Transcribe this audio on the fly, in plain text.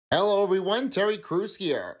Hello everyone, Terry Crews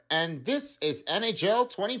here, and this is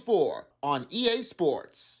NHL 24 on EA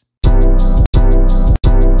Sports.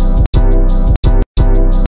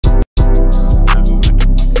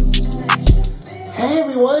 Hey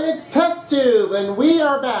everyone, it's Test Tube, and we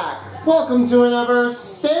are back. Welcome to another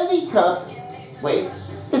Stanley Cup. Wait,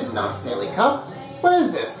 this is not Stanley Cup. What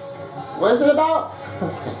is this? What is it about?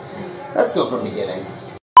 Okay, let's go from the beginning.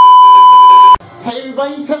 Hey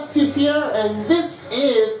everybody, Test Tube here, and this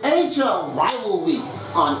is NHL Rival Week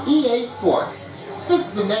on EA Sports. This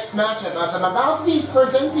is the next matchup as I'm about to be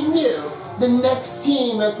presenting you the next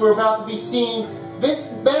team as we're about to be seeing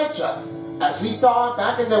this matchup. As we saw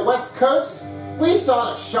back in the West Coast, we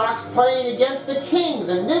saw the Sharks playing against the Kings,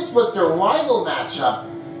 and this was their rival matchup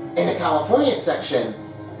in the California section.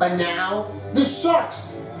 But now, the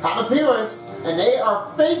Sharks have appearance, and they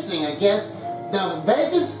are facing against the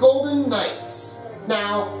Vegas Golden Knights.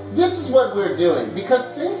 Now, this is what we're doing,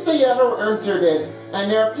 because since they ever entered it, and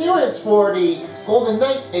their appearance for the Golden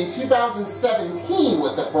Knights in 2017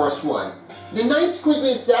 was the first one, the Knights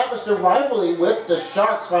quickly established a rivalry with the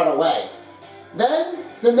Sharks right away. Then,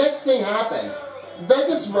 the next thing happened.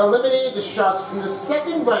 Vegas eliminated the Sharks in the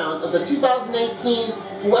second round of the 2018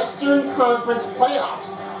 Western Conference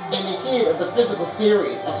Playoffs in the heat of the physical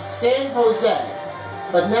series of San Jose.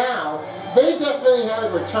 But now, they definitely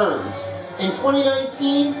have returned. In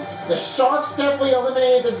 2019, the Sharks definitely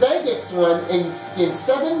eliminated the Vegas one in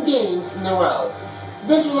 7 games in a row.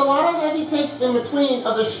 This was a lot of heavy takes in between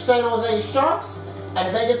of the San Jose Sharks and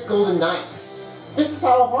the Vegas Golden Knights. This is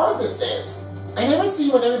how hard this is. I never see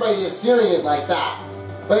when everybody is doing it like that.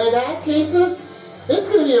 But in that cases, it's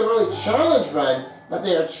going to be a really challenge run, but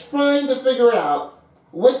they are trying to figure out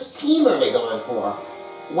which team are they going for.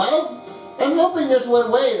 Well, I'm hoping there's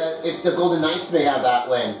one way that if the Golden Knights may have that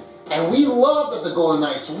win. And we love that the Golden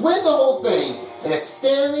Knights win the whole thing in a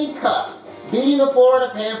Stanley Cup, beating the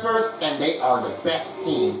Florida Panthers, and they are the best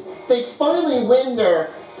team. They finally win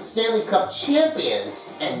their Stanley Cup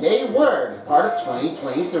champions, and they were part of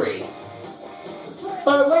 2023.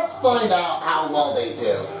 But let's find out how well they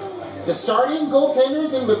do. The starting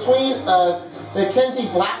goaltenders in between Mackenzie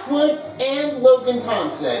Blackwood and Logan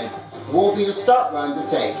Thompson will be the start run to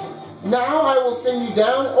take. Now I will send you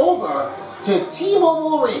down over to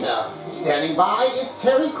T-Mobile Arena. Standing by is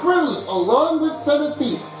Terry Crews along with Son of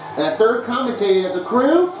Beast. And the third commentator of the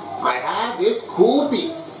crew, I have this cool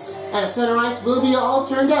beast. And the center ice will be all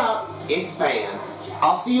turned out. It's Fan.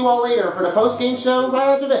 I'll see you all later for the post-game show right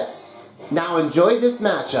after this. Now enjoy this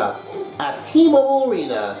matchup at T-Mobile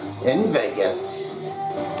Arena in Vegas.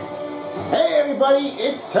 Hey everybody,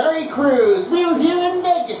 it's Terry Crews. We're here in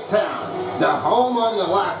Vegas town, the home of the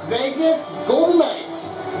Las Vegas Golden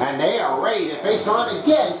Knights. And they are ready to face on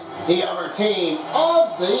against the other team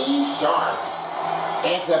of the Sharks.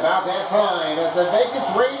 It's about that time as the Vegas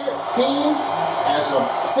Raider team is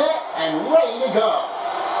set and ready to go.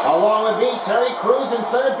 Along with me, Terry Crews and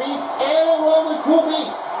Son of Beast, and along with Cool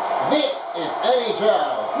Beast, this is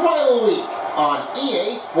NHL Rival Week on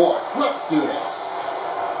EA Sports. Let's do this.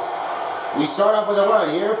 We start off with a run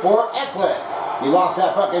here for Eklund. He lost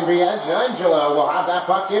that puck in the edge. Angelo will have that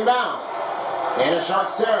puck inbound. In a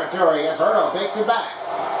Sharks territory as Hurdle takes it back.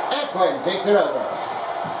 Eklund takes it over.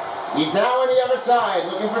 He's now on the other side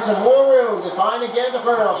looking for some more room to find again the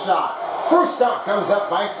Hurdle shot. First stop comes up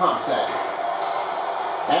by Thompson.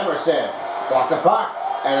 Emerson blocked the puck,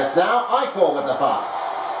 and it's now Eichel with the puck.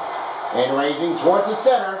 And raging towards the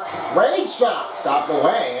center. Rage shot stopped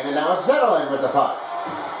away, and now it's Zetterlund with the puck.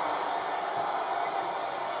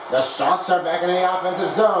 The Sharks are back in the offensive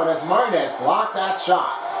zone as Martinez blocked that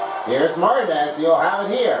shot. Here's Martinez, he'll have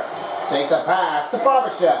it here. Take the pass to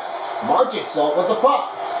Barbashev. Marchessault with the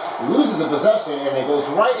puck. Loses the possession and it goes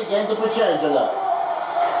right again to Pietrangelo.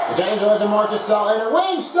 Pietrangelo to Marchessault and a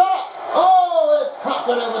range shot. Oh, it's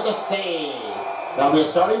Kokkonen with the save. That'll be a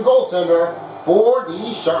starting goaltender for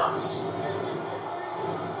the Sharks.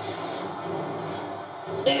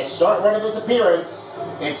 In his start run of his appearance,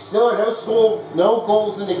 it's still a no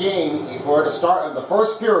goals in the game for the start of the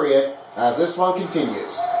first period as this one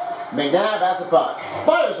continues. McNabb has the puck,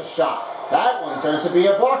 fires a shot. That one turns to be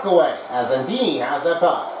a block away as Andini has that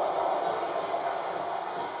puck.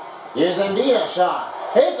 Here's Andina's shot.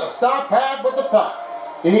 Hit the stop pad with the puck.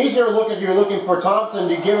 An easier look if you're looking for Thompson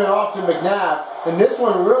to give it off to McNabb, and this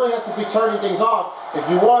one really has to be turning things off. If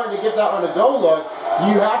you wanted to give that one a go look,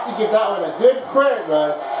 you have to give that one a good credit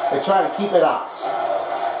run and try to keep it out.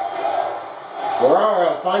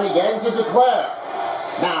 Guerrero finding again to Declare.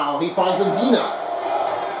 Now he finds Andina.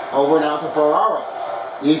 Over now to Ferraro.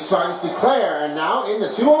 He finds Declare, and now in the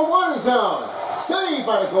 2-on-1 zone. Saved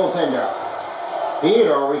by the goaltender.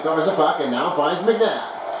 Theodore recovers the puck and now finds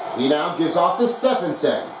McNabb. He now gives off to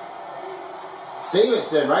Stephenson.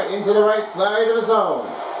 Stevenson right into the right side of his own.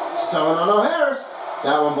 Stone on O'Harris.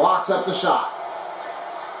 That one blocks up the shot.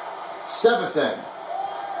 Stephenson.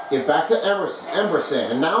 Get back to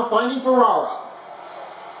Emerson. And now finding Ferraro.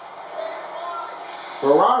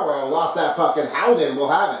 Ferraro lost that puck and Howden will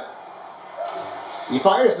have it. He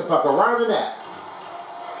fires the puck around the net.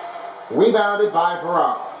 Rebounded by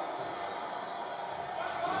Ferraro.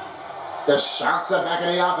 The Sharks are back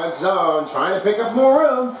in the offense zone, trying to pick up more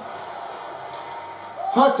room.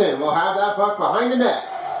 Hutton will have that puck behind the net.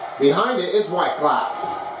 Behind it is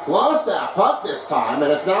Whitecloud. Lost that puck this time,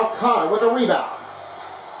 and it's now Connor with the rebound.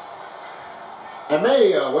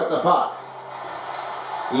 Amadio with the puck.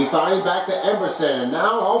 He finds back to Emerson, and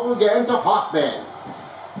now over again to Hoffman.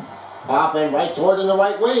 Hoffman right toward in the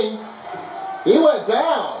right wing. He went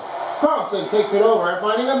down. Carlson takes it over and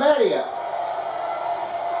finding Amadio.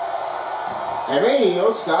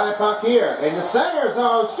 Amadio's got a puck here. In the center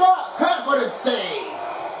zone, shot, confident save.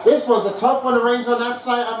 This one's a tough one to range on that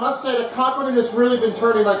side. I must say the confident has really been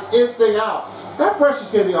turning like his thing out. That pressure's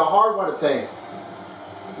going to be a hard one to take.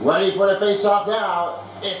 Ready for the face-off now.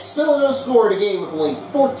 It's still no score in the game with only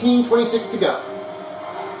 14:26 to go.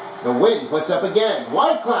 The Wind puts up again.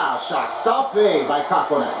 Whitecloud shot stopped big by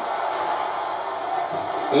Kakkonen.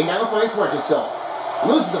 He now finds Murchison.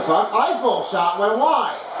 Loses the puck. Eichel shot went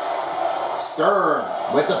wide. Stern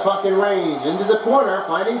with the puck in range into the corner,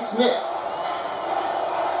 finding Smith.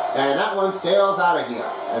 And that one sails out of here.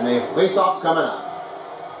 And the face-off's coming up.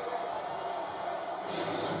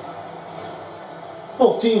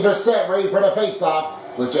 Both teams are set, ready for the face-off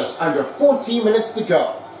with just under 14 minutes to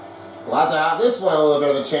go. Glad to have this one a little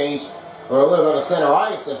bit of a change, or a little bit of center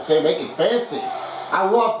ice if they make it fancy. I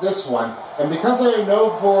love this one, and because I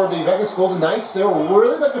know for the Vegas Golden Knights, they were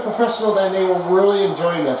really like a professional, and they were really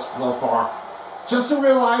enjoying this so far. Just to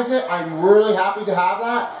realize it, I'm really happy to have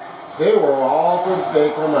that. They were all for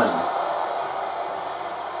big for money.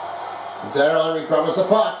 Zetterlund recovers the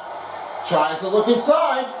puck, tries to look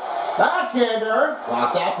inside. Backhander,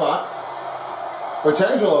 lost that puck.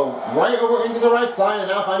 Petrangelo right over into the right side and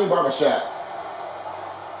now finding Barbashev.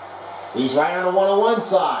 He's right on the one-on-one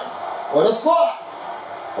side. With a slot.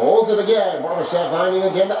 Holds it again. Barbashev finding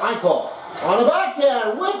again to Eichel. On the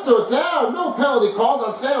backhand, whipped it down. No penalty called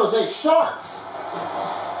on San Jose Sharks.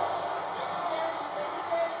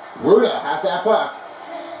 Ruda has that puck.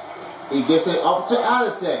 He gives it up to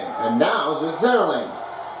Addison. And now it's with Zetterlund.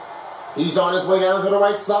 He's on his way down to the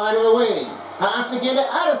right side of the wing. Pass again to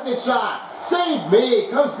Addison shot. Save me.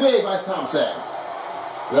 Comes big by Thompson.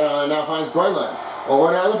 Zetterlund now finds Groenland.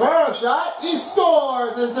 Over now the Barrow shot. He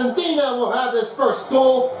scores. And Santina will have this first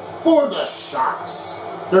goal for the Sharks.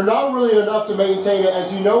 They're not really enough to maintain it.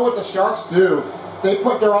 As you know what the Sharks do. They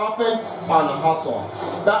put their offense on the hustle.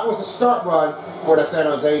 That was a start run for the San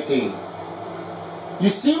Jose team. You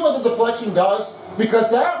see what the deflection does?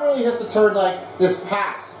 Because that really has to turn like this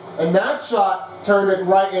pass. And that shot turned it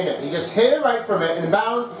right in it. He just hit it right from it and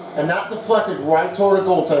bound, and that deflected right toward the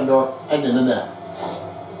goaltender and in the net.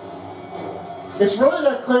 It's really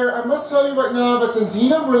that clear. I must tell you right now that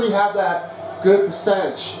Sandina really had that good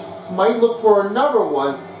percentage. Might look for another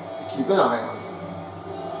one to keep an eye on.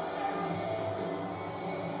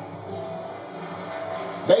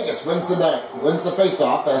 Vegas wins the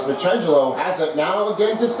face-off as Petrangelo has it now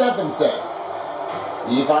again to Stephenson.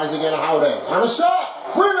 He finds again a Howden on a shot.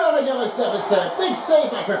 Rebound again by Stephenson. Big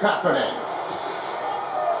save by Kakkonen.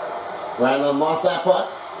 Granlund lost that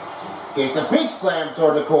puck. Gets a big slam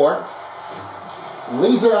toward the court.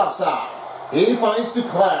 Leaves it outside. He finds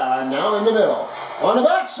Duclair now in the middle. On the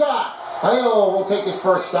back shot. Hale will take his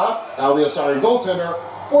first stop. That'll be a starting goaltender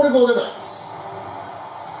for the Golden Knights.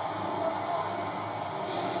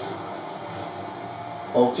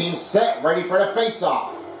 Both teams set, ready for the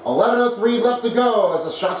face-off. 11:03 left to go as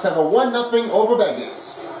the Sharks have a 1-0 over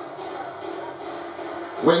Vegas.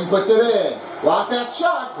 Wing puts it in. Block that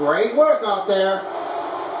shot. Great work out there.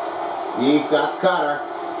 Eve got Cutter.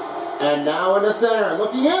 And now in the center.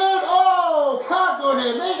 Looking in. Oh!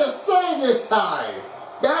 Kakkonen made the save this time.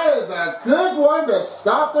 That is a good one to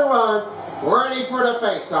stop the run. Ready for the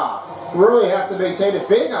face-off. Really have to maintain it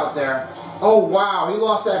big out there. Oh wow, he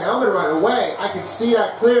lost that helmet right away. I could see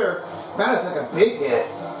that clear. That is like a big hit.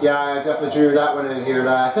 Yeah, I definitely drew that one in here.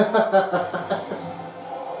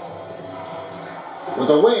 With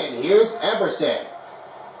the win, here's Emerson.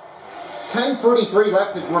 10:33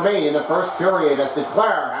 left to remain in the first period as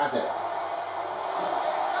Duclair has it.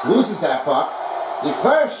 Loses that puck.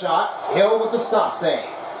 Duclair's shot, Hill with the stop save.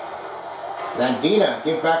 Then Dina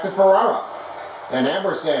give back to Ferraro. And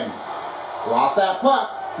Emerson Lost that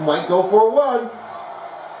puck. Might go for a run.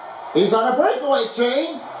 He's on a breakaway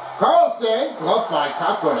chain. Carlson, gloved by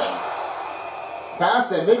Kokkonen.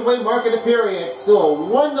 Past the midway mark of the period, still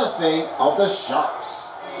 1-0 of the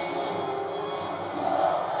Sharks.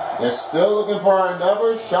 They're still looking for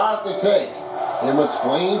another shot to take in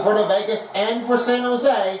between for the Vegas and for San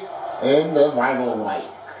Jose in the rival week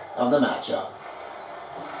of the matchup.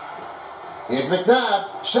 Here's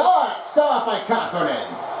McNabb. Shot! Stopped by Kokkonen.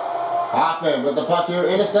 Hoffman with the puck here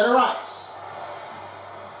into center ice.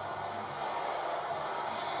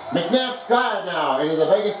 McNabb's got it now into the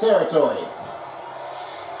Vegas territory.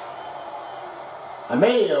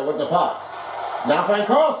 Amadio with the puck. Now find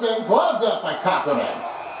Carlson, gloved up by Kokkonen.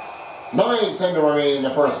 9:10 to remain in the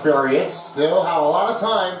first period. Still have a lot of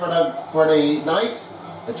time for the Knights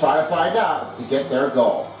to try to find out to get their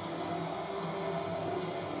goal.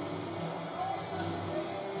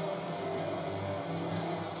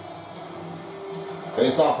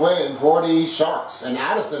 Face-off win for the Sharks, and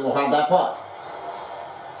Addison will have that puck.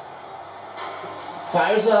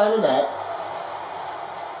 Fires it out of the net.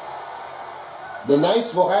 The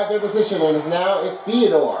Knights will have their position, and now it's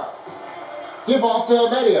Theodore. Give off to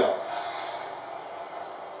Amadio.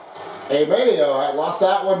 Amadio had lost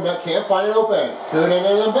that one, but can't find it open. Kunin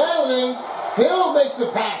is battling. Hill makes the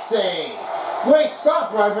pass save. Great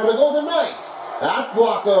stop run for the Golden Knights. That's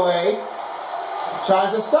blocked away.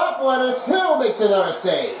 Tries to stop one, and it's Hill makes another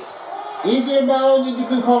save. Easy inbound, and you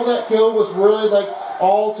can call that kill was really like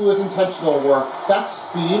all to his intentional work. That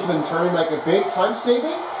speed when turning like a big time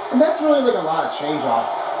saving, and that's really like a lot of change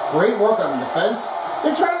off. Great work on the defense.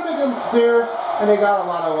 They're trying to make him clear, and they got a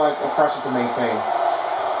lot of like pressure to maintain.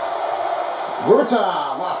 Ruta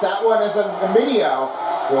lost that one as Amadio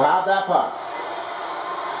will have that puck.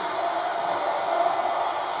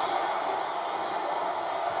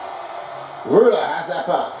 Ruta has that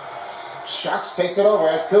puck. Sharks takes it over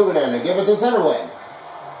as Kunin and give it to Zetterlund.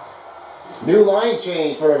 New line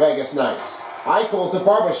change for the Vegas Knights. Eichel to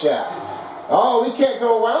Barbashev. Oh, we can't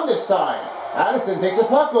go around this time. Addison takes the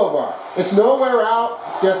puck over. It's nowhere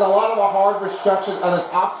out. There's a lot of a hard restriction on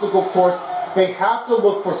this obstacle course. They have to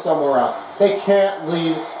look for somewhere else. They can't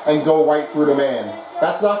leave and go right through the man.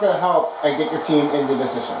 That's not going to help and get your team into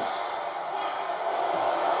position.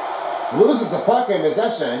 Loses the puck in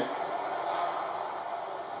possession.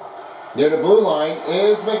 Near the blue line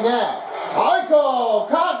is McNabb. Eichel!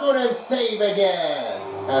 Kokkonen save again!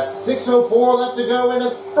 As 6:04 left to go in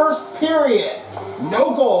this first period.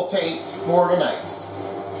 No goal tape for the Knights.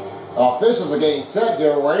 Officials are getting set.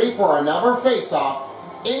 Get ready for another face-off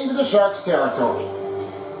into the Sharks' territory.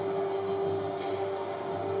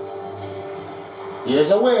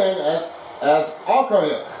 Here's a win as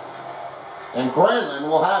Alkoyuk and Granlund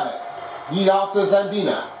will have it. He off to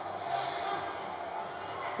Zandina.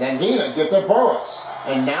 Zandina gets to Boros,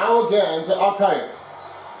 and now again to Alkoyuk.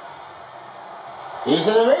 He's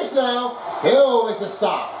in the race now. Hill makes a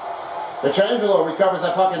stop. Petrangelo recovers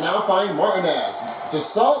that puck and now finds Martinez.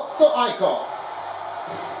 Dassault to Eichel.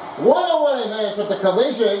 1-on-1 advantage with the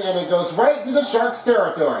collision, and it goes right to the Sharks'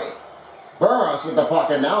 territory. Burroughs with the puck,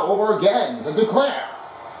 and now over again to Duclair.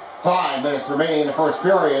 5 minutes remaining in the first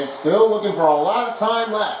period. Still looking for a lot of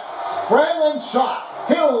time left. Granlund shot.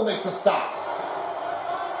 Hill makes a stop.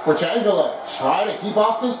 Petrangelo trying to keep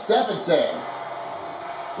off to Stephenson.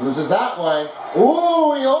 Loses that one.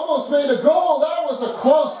 Ooh, he almost made a goal. That was a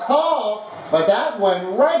close call, but that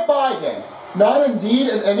went right by him. Not indeed,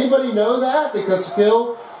 and anybody know that? Because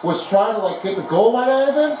Hill was trying to like get the goal right out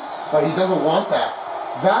of him, but he doesn't want that.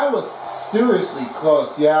 That was seriously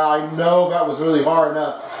close. Yeah, I know that was really hard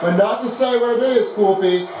enough, but not to say what it is, cool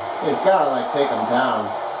piece. You've got to like take him down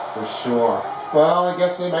for sure. Well, I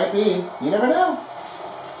guess they might be. You never know.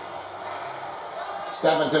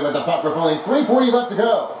 Stephenson with the puck with only 3:40 left to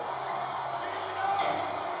go.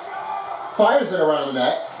 Fires it around the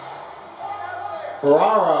net.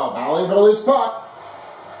 Ferraro battling for the loose puck.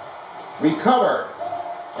 Recovered.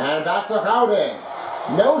 And back to Howden.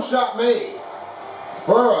 No shot made.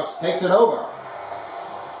 Burroughs takes it over.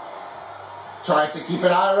 Tries to keep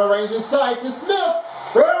it out of the range inside to Smith.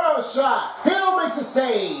 Burroughs shot. Hill makes a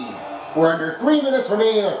save. We're under 3 minutes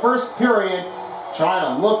remaining in the first period.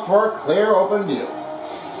 Trying to look for a clear open view.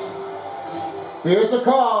 Here's the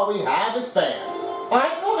call. We have his fan.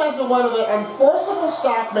 Eichel has one of an unforceable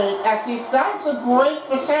stop mate as he's got a great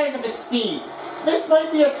percentage of his speed. This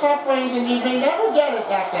might be a tough range and you may never get it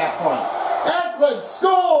at that point. Eklund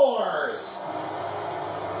scores!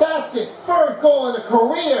 That's his third goal in a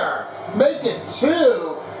career. Make it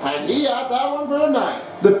 2. And he had that one for the night.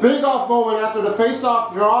 The big off moment after the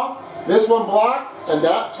face-off draw. This one blocked and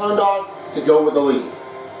that turned on to go with the lead.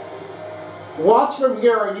 watch from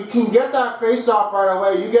here and you can get that face-off right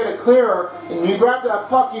away. You get it clearer and you grab that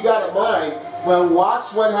puck, you got it mine. Well,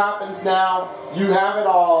 watch what happens now. You have it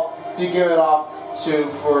all to give it off to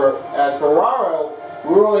as Ferraro.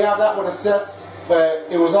 We really have that one assist, but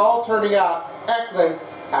it was all turning out. Eklund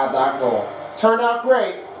had that goal. Turned out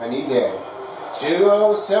great, and he did.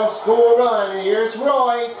 2-0 self-score run, and here's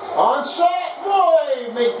Roy on shot.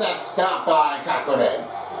 Roy makes that stop by Kakkonen.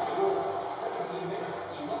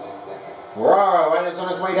 Ferraro right is on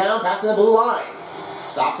his way down, passing the blue line.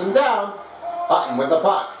 Stops him down. Hutton with the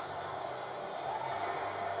puck.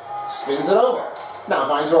 Spins it over. Now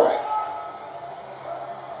finds Roy.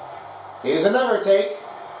 Here's another take.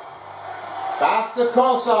 Pass to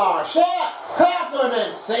Kosar. Shot!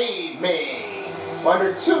 Kakkonen saved me.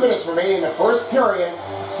 Under 2 minutes remaining in the first period.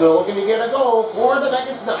 Still looking to get a goal for the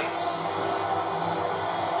Vegas Knights.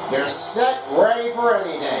 They're set, ready for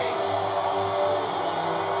any day.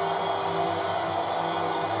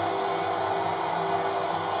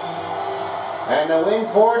 And the win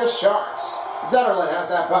for the Sharks. Zetterlund has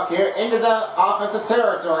that puck here into the offensive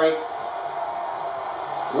territory.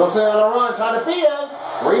 Looks like on a run, trying to beat him.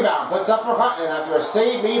 Rebound, puts up for Hutton after a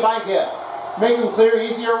save made by Hill. Make him clear,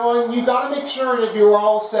 easier one. You got to make sure that you're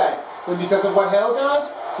all set. And because of what Hill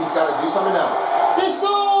does, he's got to do something else. He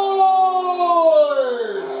scores!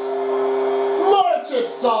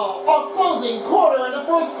 Marchessault, a closing quarter in the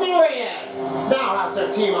first period. Now has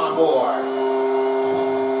their team on board.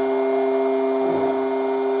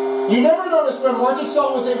 You never noticed when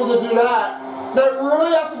Marchessault was able to do that. That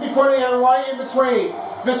really has to be putting it right in between.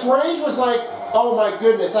 This range was like, oh my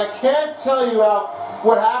goodness, I can't tell you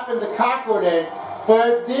what happened to Kakkonen, but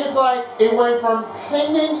it did it went from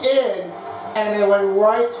pinging in and it went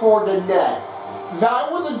right toward the net. That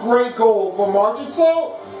was a great goal for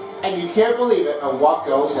Marchessault, and you can't believe it, and what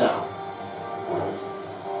goes now.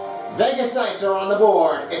 Vegas Knights are on the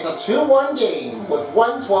board. It's a 2-1 game with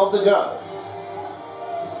 1:12 to go.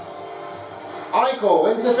 Eichel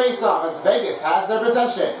wins the faceoff as Vegas has their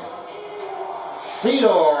possession.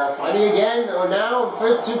 Fedor fighting again, or now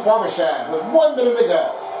to Barbashev with 1 minute to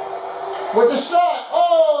go. With the shot,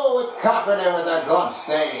 oh, it's Kakkonen with that glove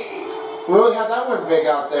save. Really had that one big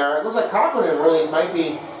out there. It looks like Kakkonen really might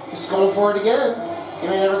be just going for it again. You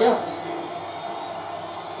may never guess.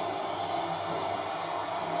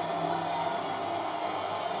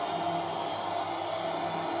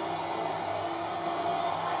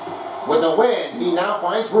 With the win, he now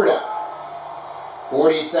finds Ruda.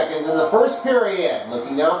 40 seconds in the first period,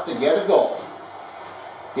 looking out to get a goal.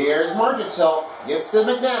 Here's Marchessault, gets to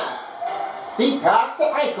McNabb. Deep pass to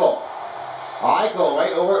Eichel. Eichel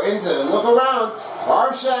right over into look around.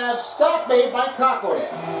 Barbashev, stop made by Kakkonen.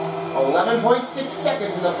 11.6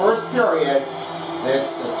 seconds in the first period.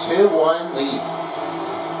 It's the 2-1 lead.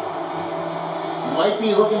 Might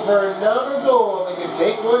be looking for another goal if they can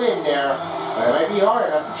take one in there. But it might be hard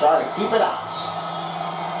enough to try to keep it out.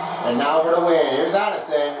 And now for the win. Here's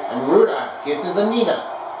Addison. And Ruda gets to Zanina.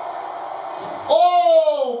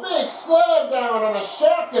 Oh! Big slam down on a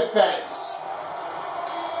Shark defense.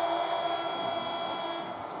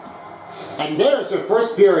 And there's the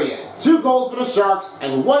first period. 2 goals for the Sharks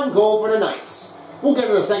and 1 goal for the Knights. We'll get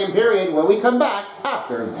to the second period when we come back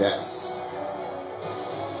after this.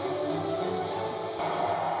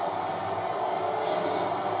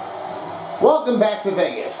 Welcome back to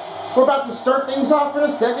Vegas. We're about to start things off for the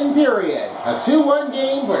second period. A 2-1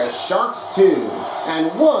 game for the Sharks 2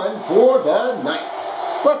 and 1 for the Knights.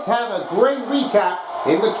 Let's have a great recap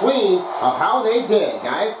in between of how they did,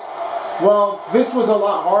 guys. Well, this was a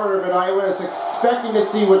lot harder than I was expecting to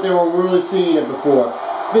see what they were really seeing it before.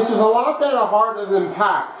 This was a lot better harder than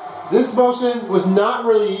Pack. This motion was not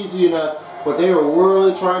really easy enough, but they were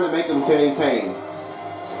really trying to make them tame.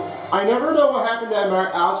 I never know what happened to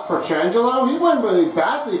Alex Pietrangelo. He went really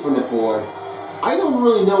badly from the board. I don't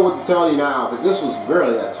really know what to tell you now, but this was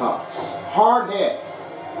really a tough, hard hit.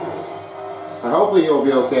 And hopefully he'll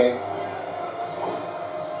be okay.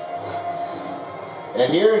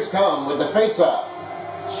 And here's come with the face-off.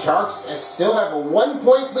 Sharks still have a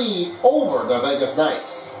 1-point lead over the Vegas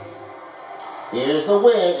Knights. Here's the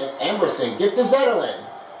win as Emerson gives to Zetterlund.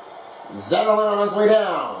 Zetterlund on his way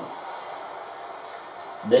down.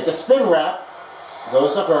 Make a spin wrap.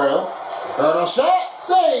 Goes to Hurdle. Hurdle shot.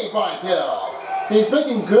 Saved by Hill. He's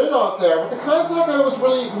making good out there. But the contact I was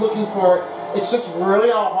really looking for, it's just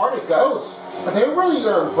really how hard it goes. But they really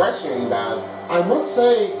are impressing about. I must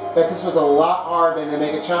say that this was a lot harder than to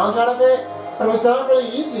make a challenge out of it. But it was not really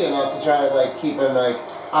easy enough to try to keep him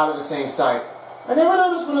out of the same sight. I never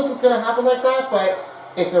noticed when this was going to happen like that, but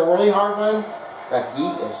it's a really hard one that he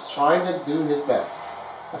is trying to do his best.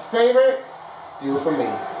 A favorite? do it for me.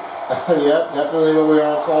 Yep, definitely what we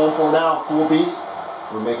are calling for now, Cool Beast.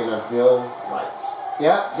 We're making it feel right.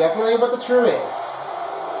 Yeah, definitely what the truth is.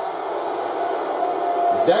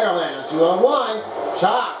 Zetterman 2-on-1.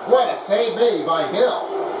 Shot. What a save made by Hill.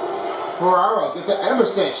 Ferraro gets to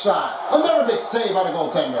Emerson shot. Another big save by the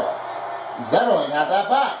goaltender. Zetterman had that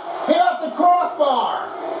back. Hit off the crossbar.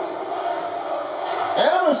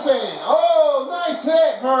 Emerson. Oh, nice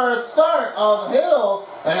hit for a start of Hill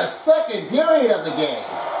and a second period of the game.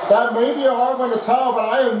 That may be a hard one to tell, but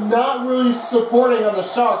I am not really supporting on the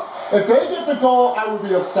Sharks. If they get the goal, I would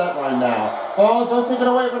be upset right now. Oh, don't take it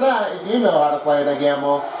away from that if you know how to play the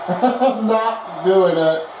gamble. I'm not doing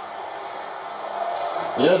it.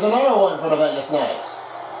 Here's another one for the Vegas Knights.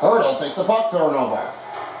 Hurdle takes the puck turnover.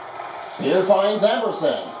 Here finds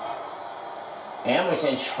Emerson.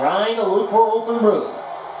 Emerson trying to look for open room.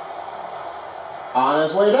 On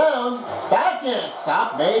his way down, backhand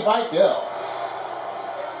stop made by Gill.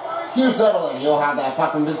 Here's Zetterlund, he'll have that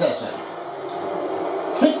puck in possession.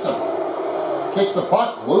 Kicks him. Kicks the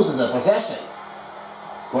puck, loses the possession.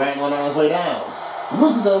 Granlund on his way down.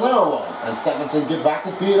 Loses another one. And Stephenson gives back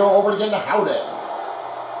to Theodore over again to Howden.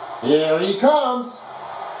 Here he comes.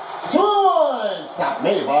 2-1. Stop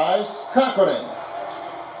made by Cochran.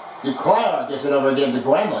 Duclair gives it over again to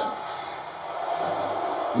Granlund.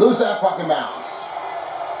 Lose that puck and bounce.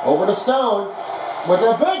 Over to Stone with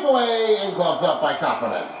a breakaway and gloved up by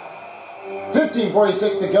Cochran.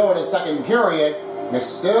 15:46 to go in its second period. They're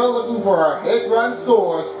still looking for our hit-run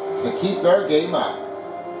scores to keep their game up.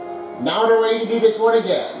 Now they're ready to do this one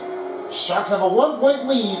again. Sharks have a 1-point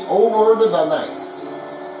lead over the Knights.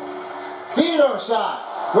 Theodore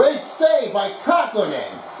shot. Great save by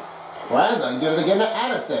Cochran. Granlund gives it again to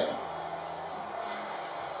Addison.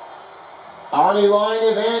 On the line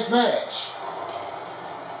advantage Medic.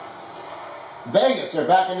 Vegas are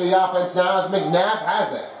back into the offense now as McNabb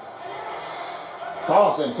has it.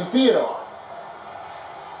 Carlson to Theodore.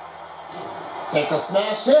 Takes a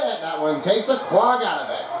smash hit. That one takes a clog out of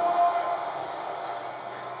it.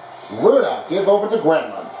 Ruda give over to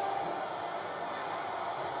Granlund.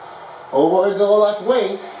 Over to the left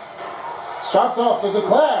wing. Sharped off to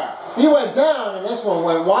Duclair. He went down and this one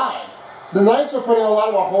went wide. The Knights are putting a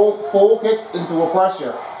lot of full hits into a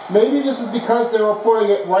pressure. Maybe this is because they were putting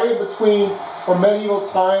it right in between for medieval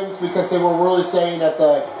times because they were really saying that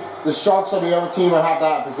the Sharks or the other team would have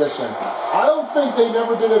that position. I don't think they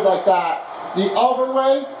never did it like that the other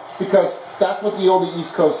way because that's what the old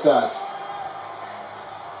East Coast does.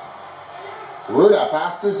 Ruda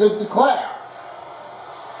passes to Duclair.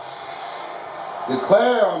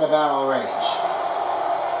 Duclair on the battle range.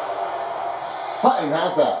 Hutton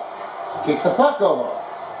has that. Kick the puck over.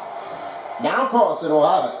 Now Carlson will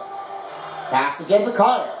have it. Pass again to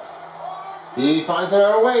Cotter. He finds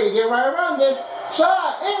another way to get right around this.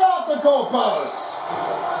 Shot! In off the goalpost!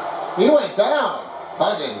 He went down.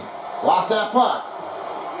 Hutton lost that puck.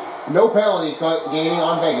 No penalty gaining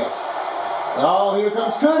on Vegas. Oh, here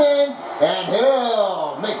comes Coonan. And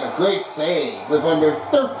he'll make a great save with under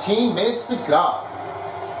 13 minutes to go.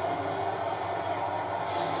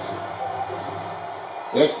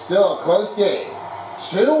 It's still a close game.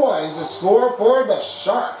 2-1 is the score for the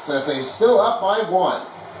Sharks as they're still up by 1.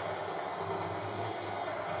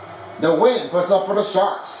 The win puts up for the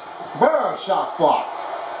Sharks. Burroughs shot's blocked.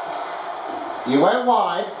 He went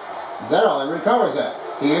wide. Zetterlund recovers it.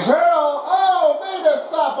 Here's Hurl. Oh, made a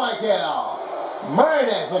stop by Gill.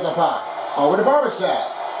 Martinez with the puck. Over to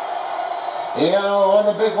Barbashev. He now on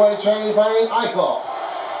the big way train finding Eichel.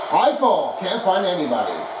 Eichel can't find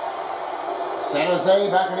anybody. San Jose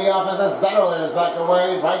back in the offense as Zetterlund is back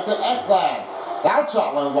away right to Ekblad. That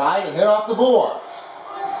shot went wide and hit off the board.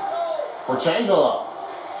 For Changelo.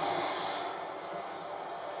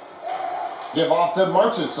 Give off to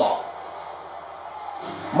Marchessault.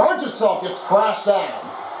 Marchessault gets crashed down.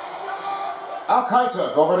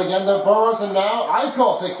 Alkaituk over it again to Burroughs and now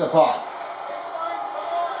Eichel takes the puck.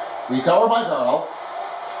 Recovered by Girdle.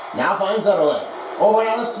 Now finds Zetterlund. Over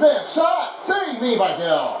down to Smith. Shot! Save me by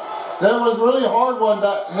Gill. That was really a hard one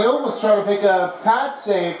that Hill was trying to pick a pad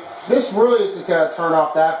save. This really isn't going to turn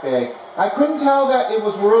off that big. I couldn't tell that it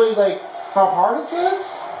was really like how hard this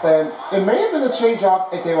is, but it may have been a change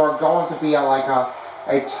off if they were going to be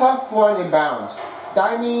a tough one inbound.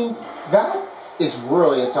 I mean, that is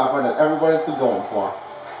really a tough one that everybody's been going for.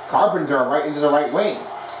 Carpenter right into the right wing.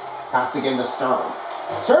 Pass again to Stern.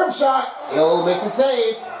 Stern shot. Hill makes a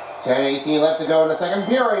save. 10:18 left to go in the second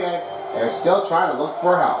period. They're still trying to look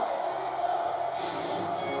for help.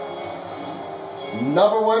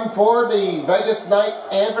 Number 1 for the Vegas Knights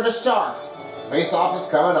and for the Sharks. Face-off is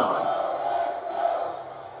coming on.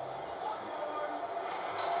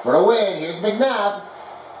 For the win, here's McNabb.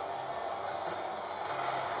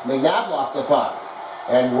 McNabb lost the puck.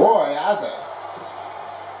 And Roy has it.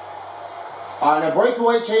 On a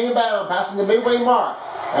breakaway chain of bound, passing the midway mark.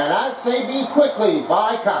 And that's saved quickly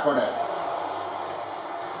by Cochran.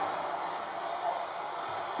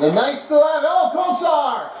 The Knights still have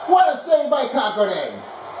Kosar. What a save by Cochran.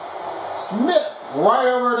 Smith right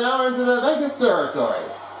over now into the Vegas territory.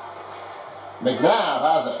 McNabb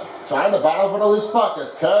has it. Trying to battle for the loose puck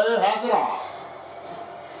as Carrier has it off.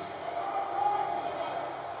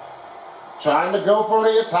 Trying to go for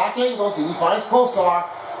the attack angles. He finds Kosar.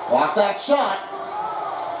 Block that shot.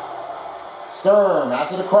 Sturm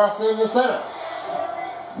has it across in the center.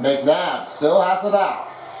 McNabb still has it out.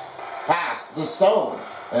 Pass to Stone.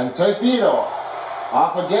 And to Fedor.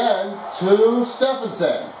 Off again to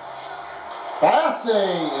Stephenson.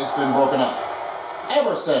 Passing has been broken up.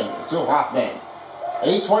 Emerson to Hoffman.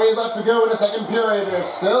 8:20 left to go in the second period. They're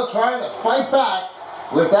still trying to fight back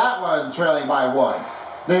with that one trailing by 1.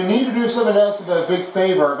 They need to do something else about a big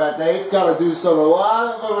favor that they've got to do a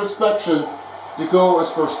lot of inspection to go a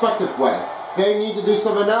perspective way. They need to do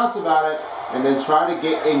something else about it and then try to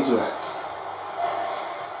get into it.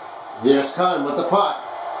 Here's Kahn with the puck.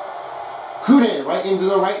 Kunin right into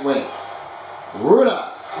the right wing.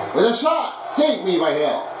 Ruda with a shot. Saved me by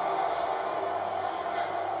Hill.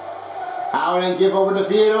 Howden give over to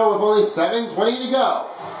Fedor with only 7:20 to go.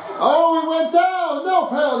 Oh, he went down. No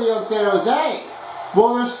penalty on San Jose.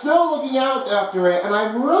 Well, they're still looking out after it, and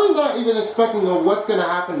I'm really not even expecting what's going to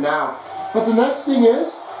happen now. But the next thing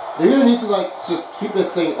is, they're going to need to just keep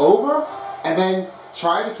this thing over and then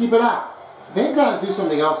try to keep it out. They've got to do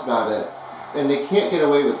something else about it, and they can't get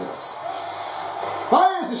away with this.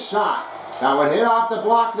 Fires a shot. That one hit off the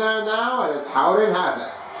block there now, and as Howden has it.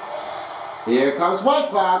 Here comes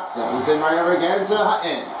Whitecloud. Stephenson right over again to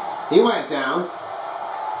Hutton. He went down.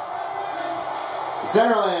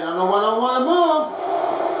 Zetterlund on the one-on-one move.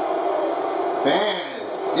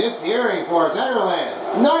 Fans dishearing for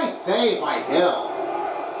Zetterlund. Nice save by Hill.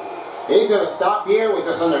 He's going to stop here with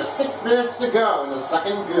just under 6 minutes to go in the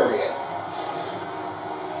second period.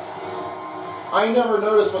 I never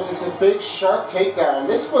noticed when this is a big sharp takedown.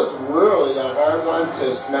 This was really a hard one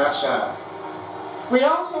to smash out. We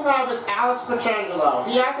also have is Alex Pietrangelo.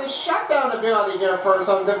 He has a shutdown ability here for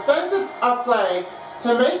some defensive play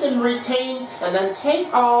to make them retain and then take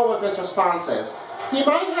all of his responses. He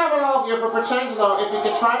might have it all here for Pietrangelo if he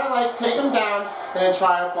could try to take him down and then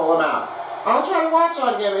try to pull him out. I'll try to watch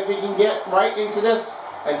on him if he can get right into this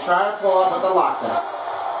and try to pull up with the lockness.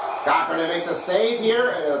 Cochran makes a save here,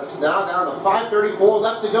 and it's now down to 5:34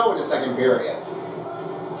 left to go in the second period.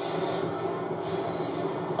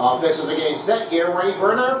 Officials are getting set here, ready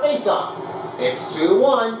for another face-off. It's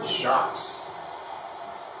 2-1 Sharks.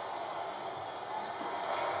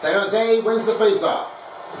 San Jose wins the face-off.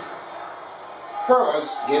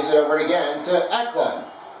 Burroughs gives it over again to Eklund.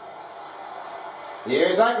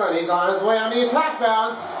 Here's Eklund. He's on his way on the attack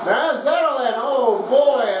bound. There's Zetterlund. Oh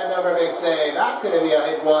boy, another big save. That's going to be a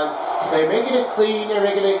hit one. They're making it clean. They're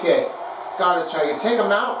making it kick. Got to try to take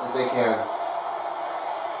them out if they can.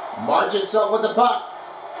 March itself with the puck.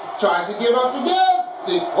 Tries to give up again.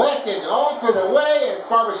 Deflected off and away as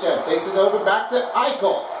Barbashev takes it over back to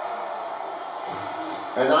Eichel.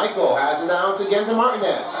 And Eichel has it down again to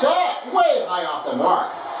Martinez. Shot way high off the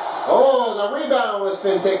mark. Oh, the rebound has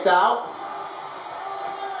been ticked out.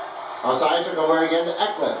 Outside took over again to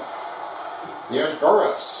Eklund. Here's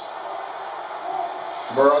Burroughs.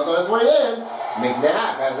 Burroughs on his way in.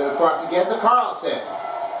 McNabb has it across again to Carlson.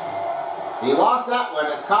 He lost that one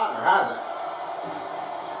as Connor has it.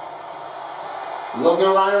 Looking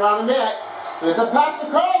right around the net. With the pass to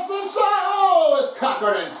Carlson. Shot! Oh, it's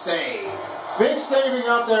Cochran save. Big saving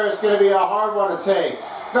out there is going to be a hard one to take.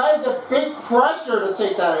 That is a big pressure to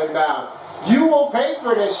take that inbound. You will pay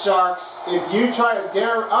for this, Sharks, if you try to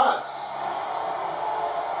dare us.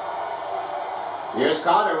 Here's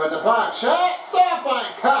Connor with the puck. Shot stopped by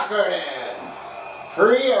Cochran.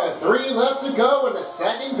 3 left to go in the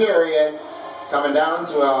second period. Coming down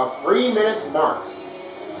to a 3 minutes mark.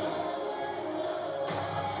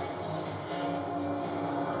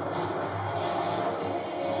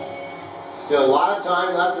 Still a lot of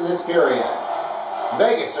time left in this period.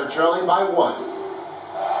 Vegas are trailing by 1.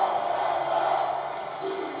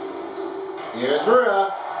 Here's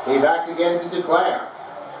Ruda. He backed again to Declare.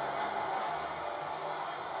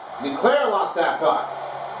 Declare lost that puck.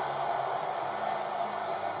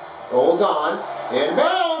 Holds on.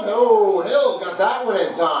 Inbound. Oh, Hill got that one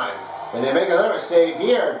in time. And they make another save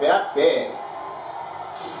here. That big.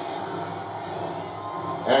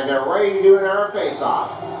 And they're ready to do another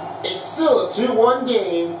face-off. It's still a 2-1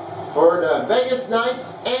 game for the Vegas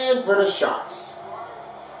Knights and for the Sharks.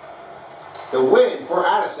 The win for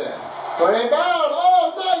Addison. But inbound,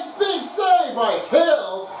 oh, nice big save by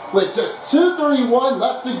Hill with just 2:31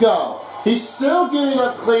 left to go. He's still getting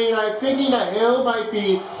up clean. I'm thinking that Hill might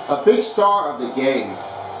be a big star of the game.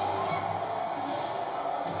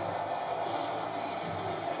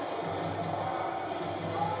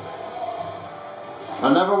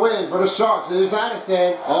 Another win for the Sharks. Here's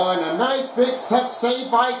Addison on a nice big touch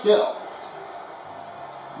save by Hill.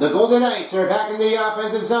 The Golden Knights are back in the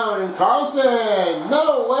offensive zone, and Carlson,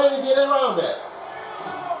 no way to get around it.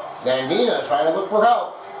 Zandina trying to look for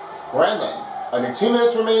help. Brandon, under 2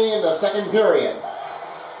 minutes remaining in the second period.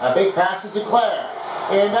 A big pass to Claire.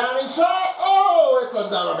 Inbounding shot. Oh, it's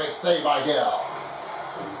another big save by Gill.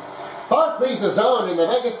 Puck leaves the zone in the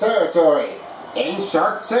Vegas territory. In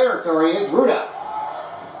Shark territory is Ruda.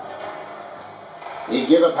 He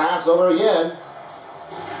give a pass over again.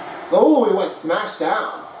 Oh, he went smashed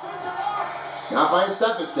down. Now finds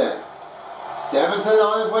Stephenson. Stephenson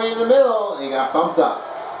on his way in the middle, and he got bumped up.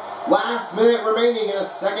 Last minute remaining in the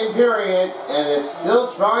second period, and it's still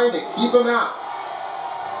trying to keep him out.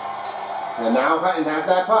 And now Hutton has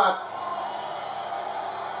that puck.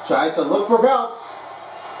 Tries to look for help,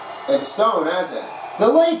 and Stone has it. The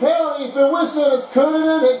late penalty has been whistled as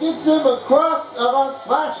Kernan that gets him across of a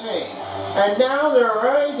slashing. And now they're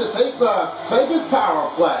ready to take the Vegas power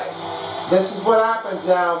play. This is what happens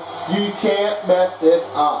now. You can't mess this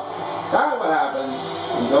up. That's what happens.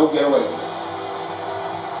 You don't get away with it.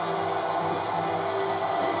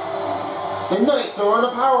 The Knights are on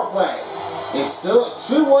a power play. It's still a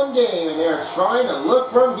 2-1 game, and they're trying to look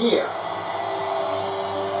from here.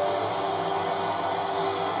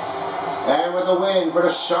 And with the win for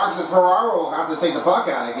the Sharks, as Ferraro will have to take the puck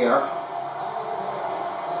out of here.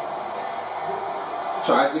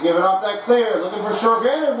 Tries to give it off that clear, looking for a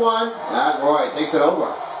short-handed one. And Roy takes it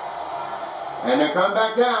over. And they come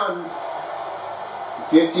back down.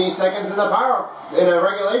 15 seconds in the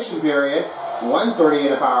regulation period. 1:30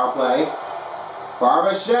 in the power play.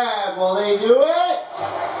 Barbashev, will they do it?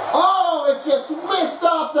 Oh, it just missed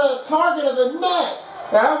off the target of the net.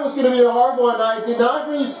 That was going to be a hard one. I did not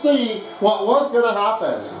really see what was going to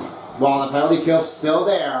happen. While the penalty kill's still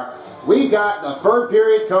there, we got the third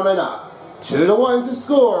period coming up. 2-1 to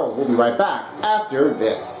score. We'll be right back after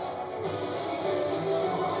this.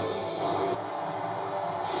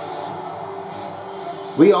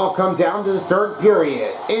 We all come down to the third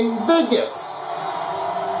period in Vegas.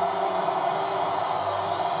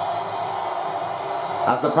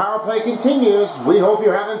 As the power play continues, we hope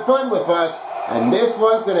you're having fun with us. And this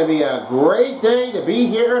one's going to be a great day to be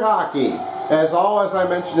here at hockey. As always, I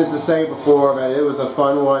mentioned it to say before, but it was a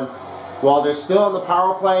fun one. While they're still on the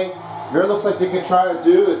power play, what it looks like they could try to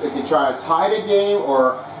do is they could try to tie the game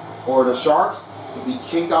or the Sharks to be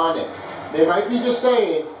kicked on it. They might be just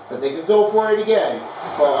saying that they could go for it again.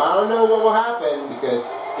 But I don't know what will happen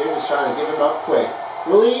because they're just trying to give him up quick.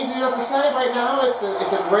 Really easy enough to say right now. It's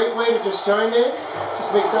a great way to just join in.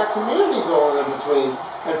 Just make that community go in between.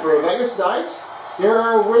 And for the Vegas Knights, they're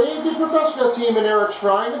a really good professional team and they're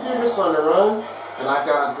trying to do this on their own. And I've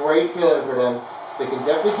got a great feeling for them. They can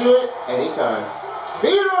definitely do it anytime.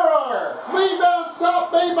 Peter! Rebound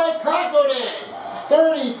stop made by Kokoden.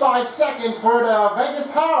 35 seconds for the Vegas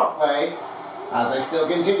power play. As they still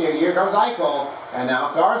continue, here comes Eichel. And now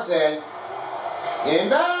Carson.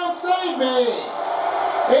 Inbound, save me.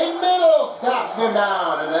 In middle, stops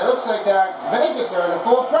inbound. And it looks like that Vegas are under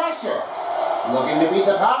full pressure. Looking to beat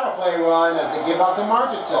the power play run as they give out to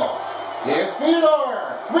Marchitzel. Here's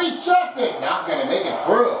Fedor. Rechecked, not going to make it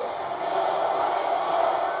through.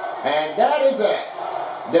 And that is it.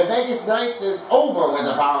 The Vegas Knights is over with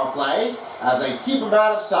the power play as they keep them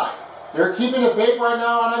out of sight. They're keeping it big right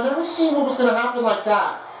now, and I've never seen what was going to happen like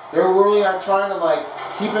that. They really are trying to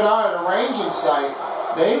keep it out of the ranging sight.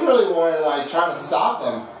 They really wanted to try to stop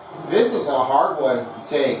them. This is a hard one to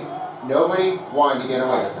take. Nobody wanted to get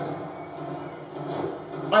away with it.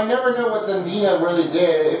 I never know what Zandina really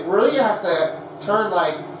did. It really has to turn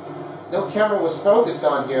no camera was focused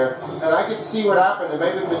on here, and I could see what happened. It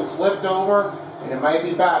may have been flipped over, and it might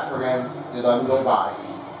be bad for him to let him go by.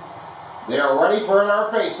 They are ready for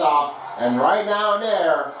another face-off, and right now and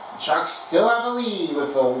there, Sharks still have a lead with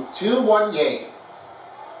a 2-1 game.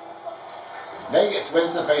 Vegas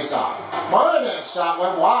wins the face-off. Martinez's shot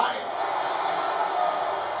went wide.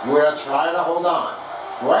 We're trying to hold on.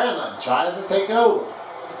 Granlund tries to take it over.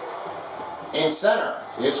 In center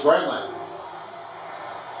is Granlund.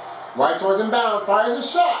 Right towards inbound, fires a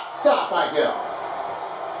shot. Stopped by Gill.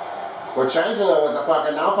 Petrangelo with the puck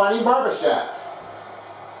and now finding Barbashev.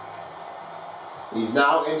 He's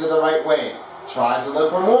now into the right wing. Tries to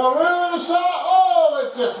look for more room in the shot. Oh,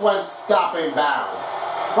 it just went stopping bound.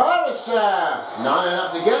 Barbashev, not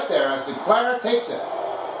enough to get there as Duclair takes it.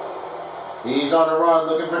 He's on the run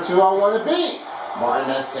looking for 2-on-1 to beat.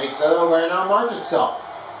 Martinez takes it away now Martinsov.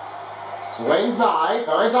 Swings by,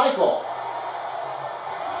 finds Eichel.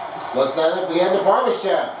 Looks at it again to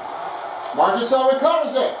Barbashev. Martinsov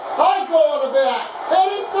recovers it. Eichel on the back.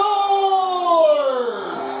 And he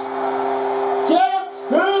scores! Guess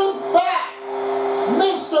who's back?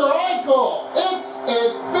 Mr. Eichel. It's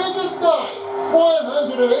his biggest night.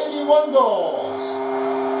 181 goals.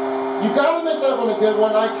 You gotta make that one a good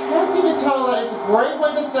one. I can't even tell that it's a great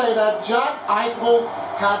way to say that Jack Eichel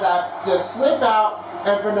had that to slip out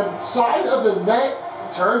and from the side of the net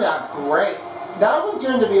turned out great. That one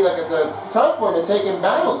turned to be like it's a tough one to take in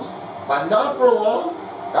bounds, but not for long.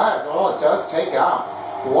 That's all it does take out.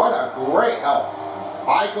 What a great help.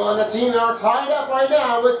 Eichel and the team are tied up right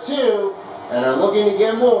now with 2 and are looking to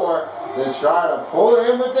get more to try to pull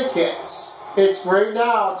in with the kits. It's great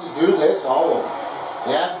now to do this all over.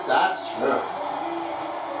 Yes, that's true.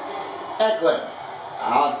 Eklund.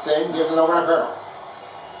 Allison gives it over to Hurdle.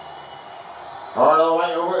 Hurdle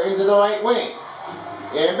right over into the right wing.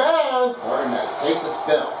 Inbound. Martinez takes a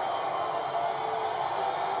spill.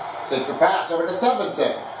 Takes the pass over to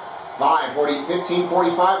Stevenson.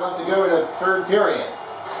 15:45 left to go in the third period.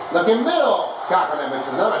 Looking middle. Cochran makes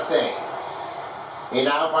another save. He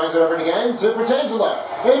now finds it over again to Petrangelo.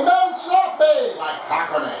 Inbound shot made by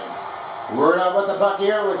Cochran. Ruda with the puck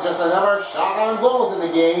here with just another shot on goals in the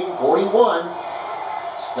game. 41.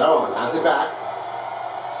 Stone has it back.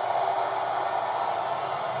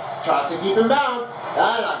 Tries to keep him bound.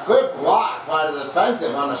 And a good block by the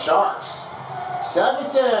defensive on the Sharks.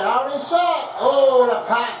 Stevenson out his shot. Oh, the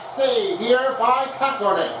pass save here by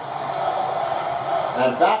Cochran.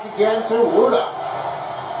 And back again to Ruda.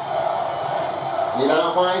 He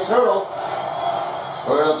now finds Hurdle.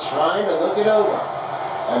 Hurdle trying to look it over.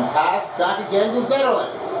 And pass back again to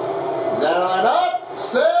Zetterlund. Zetterlund up.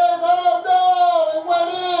 Save. Oh no! It went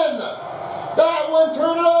in. That one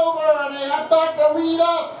turned it over. And they have back the lead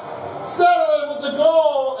up. Zetterlund with the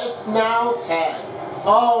goal. It's now 10.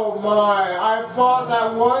 Oh my. I thought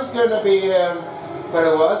that was going to be him. But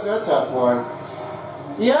it was a tough one.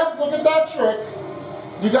 Yep, look at that trick.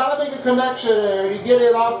 You got to make a connection there. You get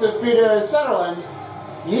it off the feet of Zetterlund.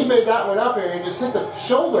 He made that one up here. He just hit the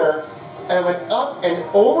shoulder. And went up and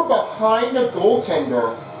over behind the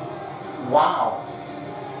goaltender. Wow.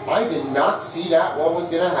 I did not see that. What was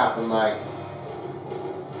going to happen like?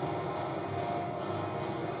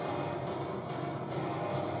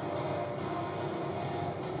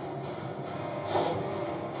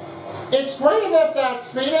 It's great enough that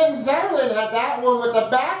Sweden Zetterlund had that one with the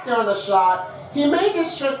back on the shot. He made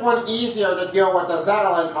this trick one easier to deal with the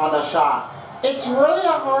Zetterlund on the shot. It's really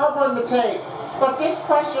a hard one to take. But this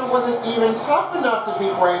pressure wasn't even tough enough to be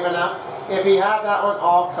brave enough if he had that one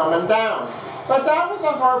all coming down. But that was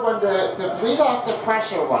a hard one to bleed off the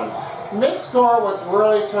pressure one. Missed score was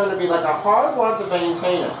really turned to be like a hard one to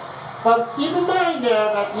maintain it. But keep in mind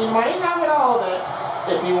there that he might have it all of it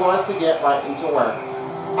if he wants to get right into work.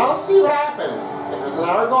 I'll see what happens. If there's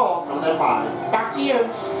another goal coming in by. Back to you.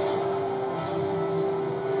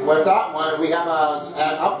 With that one, we have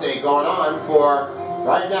an update going on for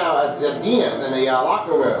right now as Zadina's in the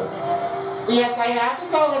locker room. Yes, I have to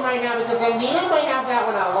tell him right now because Zadina might have that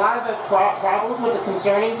one a lot of problems with the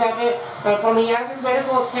concernings of it. And from he has his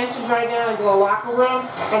medical attention right now into the locker room,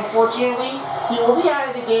 unfortunately, he will be out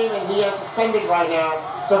of the game and he is suspended right now.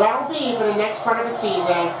 So that will be for the next part of the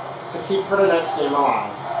season to keep for the next game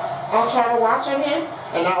alive. I'll try to watch on him,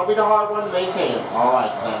 and that will be the hard one to maintain him. Alright,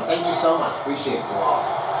 then. Thank you so much. Appreciate you all.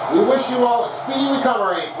 We wish you all a speedy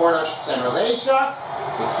recovery for the San Jose Sharks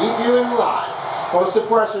to keep you in line. Post the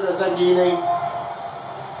pressure to Zendini.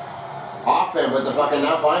 Hoffman with the puck and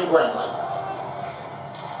now find Grenlin.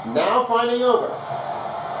 Now finding over.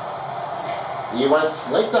 He went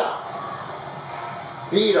flicked out.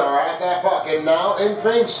 Fedor has that puck and now in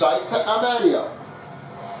range sight to Amadio.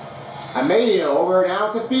 Amadio over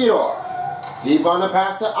now to Fedor. Deep on the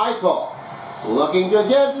pass to Eichel. Looking to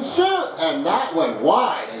get the shoot, and that went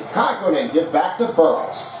wide, and Cochran get back to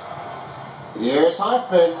Burrows. Here's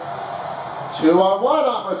Hoffman. 2-on-1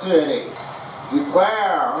 opportunity.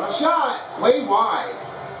 Duclair on a shot, way wide.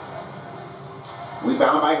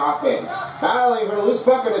 Rebound by Hoffman. Battling for the loose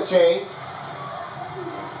puck in the chain.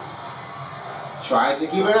 Tries to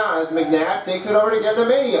keep it on as McNabb takes it over to get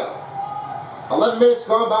Amadio. 11 minutes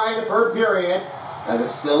gone by in the third period. And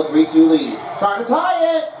it's still 3-2 lead. Trying to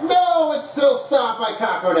tie it. No, it's still stopped by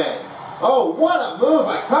Cochran. Oh, what a move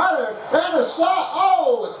by Connor. And a shot.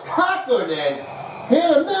 Oh, it's Cochran.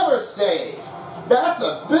 He'll never save. That's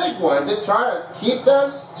a big one to try to keep the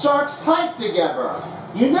Sharks tight together.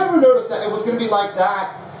 You never noticed that it was going to be like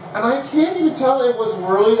that. And I can't even tell it was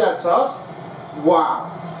really that tough.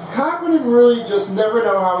 Wow. Cochran really just never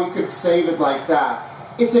know how he could save it like that.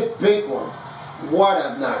 It's a big one. What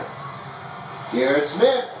a night. Here's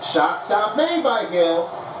Smith. Shot stop made by Gill.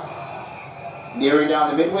 Nearing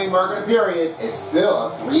down the midway mark of the period, it's still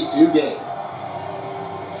a 3-2 game.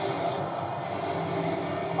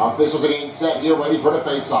 Officials again set here, ready for the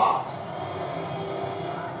face-off.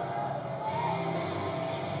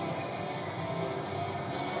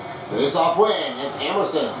 Face-off win as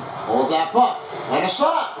Emerson holds that puck. And a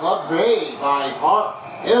shot, club made by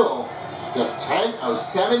Hill. Just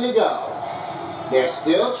 10:07 to go. They're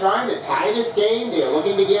still trying to tie this game. They're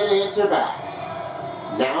looking to get an answer back.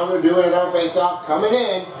 Now they're doing another face-off coming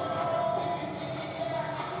in.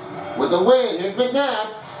 With the win, here's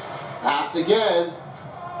McNabb. Pass again.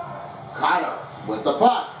 Connor with the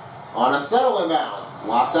puck on a settle inbound.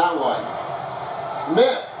 Lost that one.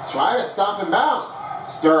 Smith trying to stop inbound.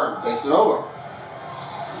 Sturm takes it over.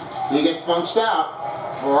 He gets punched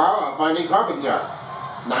out. Ferrara finding Carpenter.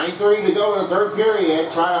 9:30 to go in the third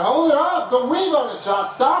period. Trying to hold it up. The rebound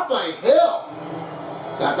shot stopped by Hill.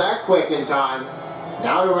 Got that quick in time.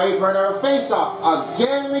 Now they're ready for another face-off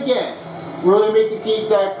again and again. Really make to keep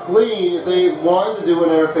that clean if they wanted to do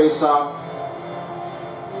another face-off.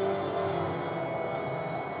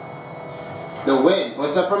 The win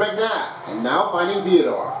puts up for McNabb, and now finding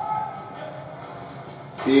Theodore.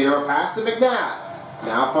 Theodore pass to McNabb.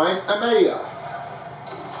 Now finds Amedio.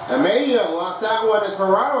 Amedio lost that one as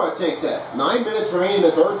Ferraro takes it. 9 minutes remaining in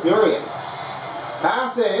the third period.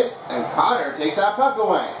 Passes, and Cotter takes that puck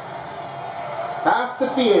away. Pass to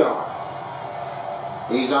Theodore.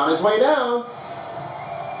 He's on his way down.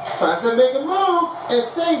 Tries to make a move, and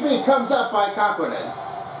safely comes up by Cochran.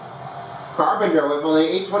 Carpenter with only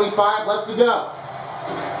 8:25 left to go.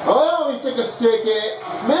 Oh, he took a stick hit.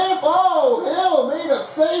 Smith, oh, Hill made a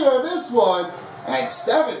save on this one. And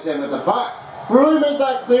Stevenson with the puck. Really made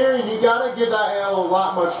that clear, and you got to give that Hill a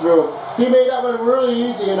lot much room. He made that one really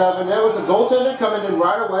easy enough, and there was a goaltender coming in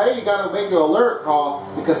right away. You got to make the alert call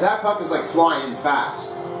because that puck is like flying in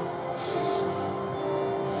fast.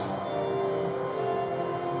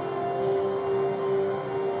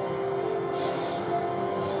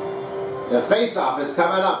 The face-off is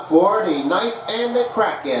coming up for the Knights and the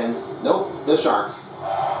Kraken. Nope, the Sharks.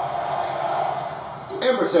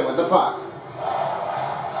 Emerson with the puck.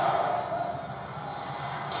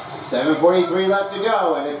 7:43 left to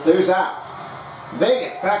go, and it clears out.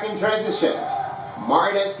 Vegas back in transition.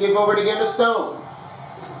 Martinez give over to get to Stone.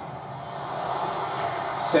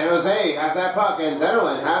 San Jose has that puck, and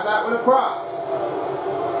Zetterlund have that one across.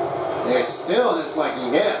 They're still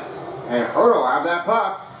disliking him. And Hurdle have that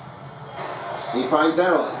puck. He finds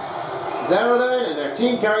Zetterlund. Zetterlund and their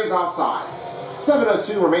team carries offside.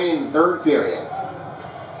 7:02 remaining in the third period.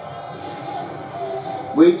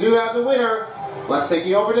 We do have the winner. Let's take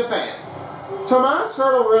you over to fan. Tomas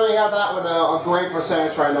Hurdle really had that one a great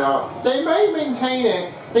percentage right now. They may maintain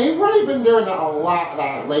it. They've really been doing a lot of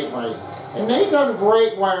that lately. And they've done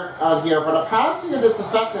great work out here for the passing and this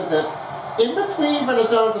effectiveness in between for the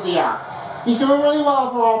zones of the arc. He's doing really well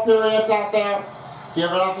for all periods out there.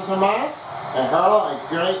 Give it up to Tomas. And Hurdle, a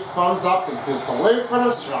great thumbs up to salute for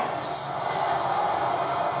the Sharks.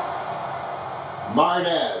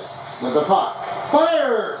 Martinez with the puck.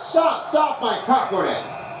 Fires! Shot stopped by Cochran.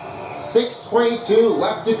 6:22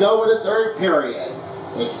 left to go in the third period.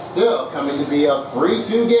 It's still coming to be a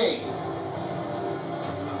 3-2 game.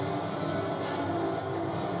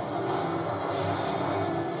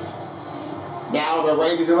 Now they're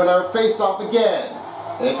ready to do another face-off again.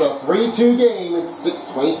 It's a 3-2 game and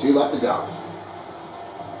 6:22 left to go.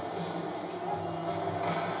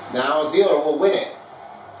 Now Zeeler will win it.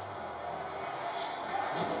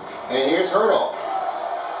 And here's Hurdle.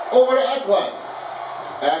 Over to Eklund.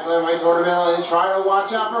 Eklund right toward the middle and trying to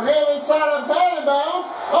watch out for him inside of Bound.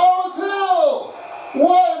 Oh, Till!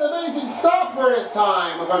 What an amazing stop for this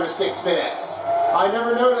time with under 6 minutes. I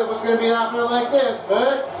never knew it was going to be happening like this,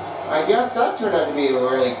 but I guess that turned out to be a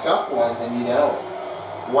really tough one, and you know.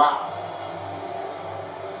 Wow.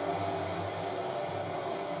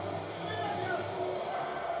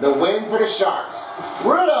 The win for the Sharks.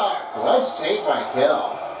 Rudolph, glove saved by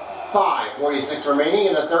Hill. 5:46 remaining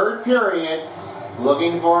in the third period.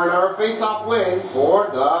 Looking for another face-off win for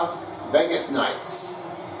the Vegas Knights.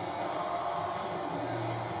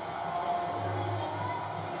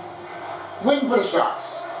 Win for the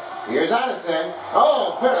Sharks. Here's Addison.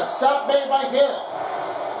 Oh, put a stop made by Gill.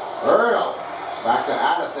 Hurdle. Back to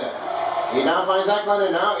Addison. He now finds Eklund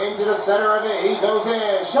and now into the center of it. He goes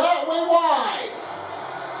in. Shot way wide.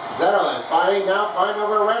 Zetterlund fighting now, fighting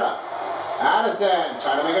over Retta. Addison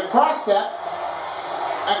trying to make a cross step.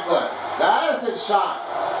 Eklund. The Addison shot.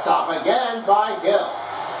 Stop again by Gill.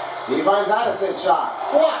 He finds Addison's shot.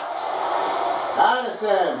 Blocked.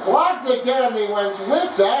 Addison blocked again. He went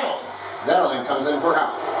whipped down. Zetterlund comes in for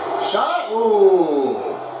help. Shot.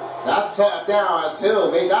 Ooh. That's tough now as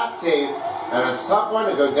Hill made that save. And a tough one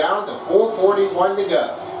to go down to 4:41 to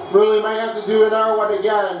go. Really might have to do another one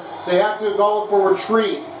again. They have to go for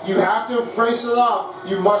retreat. You have to face it up.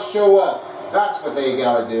 You must show up. That's what they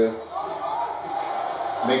gotta do.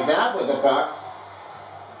 McNabb with the puck.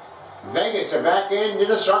 Vegas are back into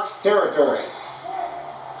the Sharks' territory.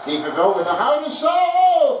 Deep in over the Howden shot.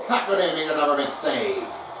 Oh, Kakkonen made another big save.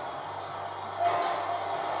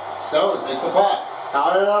 Stone takes the puck.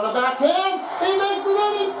 Howden on the backhand. He makes it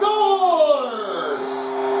and he scores.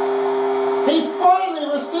 He finally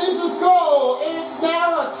receives his goal. It's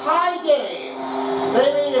now a tie game.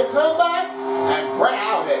 They made a comeback, and Brett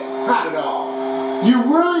Howden had it all. You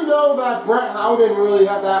really know that Brett Howden really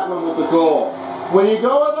had that one with the goal. When you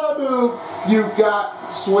go with that move, you got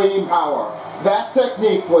swinging power. That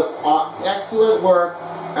technique was excellent work,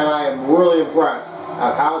 and I am really impressed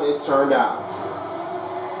at how this turned out.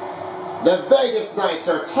 The Vegas Knights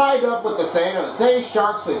are tied up with the San Jose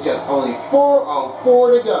Sharks with just only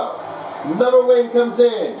 4:04 to go. Another win comes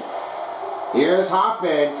in. Here's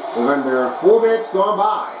Hoffman with under 4 minutes gone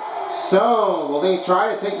by. Stone, will they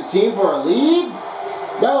try to take the team for a lead?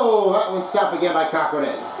 No, that one's stopped again by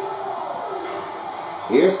Kakkonen.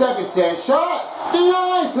 Here's Stephenson, shot,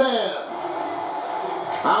 denies him.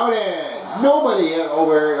 Howden, nobody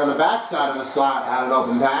over on the backside of the slot had an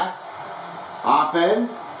open pass. Hoffman,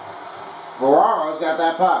 Ferraro's got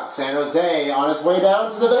that puck. San Jose on his way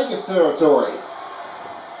down to the Vegas territory.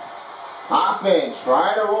 Hoffman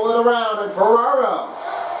trying to roll it around, and Ferraro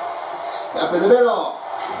step in the middle,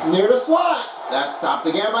 near the slot. That's stopped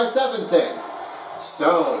again by Stephenson.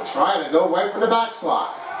 Stone trying to go right for the back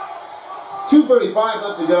slot. 2:35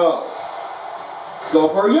 left to go. Go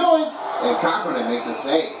for Ewing, and Kakkonen makes a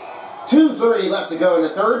save. 2:30 left to go in the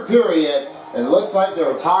third period, and it looks like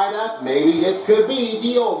they're tied up. Maybe this could be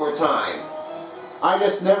the overtime. I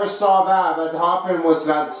just never saw that, but Hoffman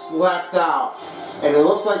got slapped out. And it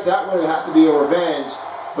looks like that would have to be a revenge,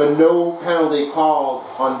 but no penalty called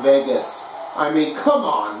on Vegas. I mean, come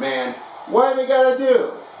on, man. What do they gotta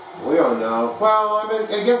do? We don't know. Well, I mean,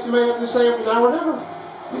 I guess you may have to say now or never.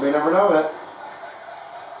 You may never know that.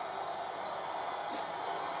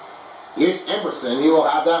 Here's Emerson. He will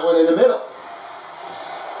have that one in the middle.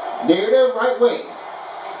 Near the right wing.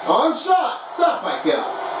 On shot. Stop by Gill.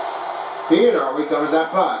 Theodore recovers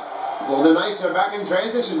that puck. Golden Knights are back in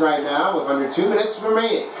transition right now with under 2 minutes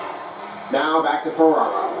remaining. Now back to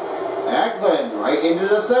Ferraro. Eklund right into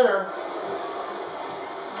the center.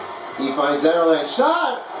 He finds Zetterlund.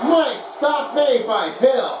 Shot! Nice stop made by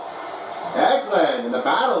Hill. Eklund in the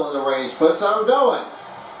battle in the range puts on going.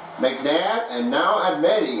 McNabb and now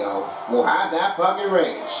Admedio will have that puck in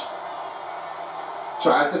range.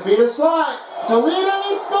 Tries to beat a slot. Toledo,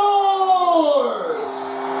 he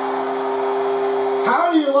scores!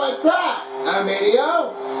 How do you like that,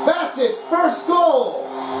 Admedio? That's his first goal.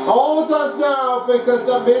 All it does now because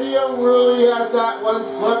Admedio really has that one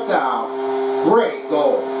slipped out. Great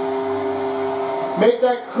goal. Make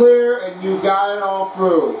that clear and you got it all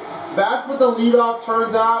through. That's what the leadoff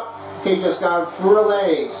turns out. He just got it through the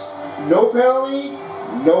legs. No penalty,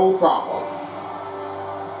 no problem.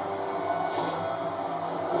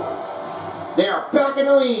 They are back in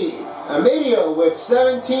the lead. Emilio with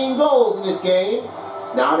 17 goals in this game.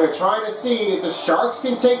 Now they're trying to see if the Sharks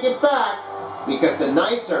can take it back because the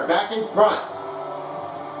Knights are back in front.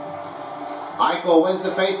 Eichel wins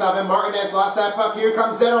the faceoff and Martinez lost that puck. Here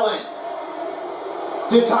comes Zetterlund.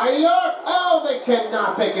 To tidy up. Oh, they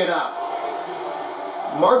cannot pick it up.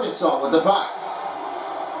 Marchessault with the puck.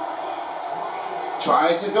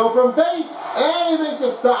 Tries to go from bait and he makes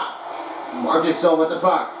a stop. Marchessault with the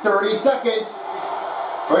puck. 30 seconds.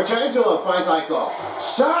 Petrangelo finds Eichel.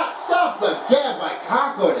 Shot stopped again by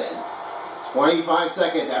Kakkonen. 25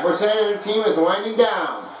 seconds. Emerson team is winding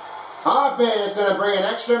down. Hoffman is going to bring an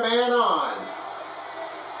extra man on.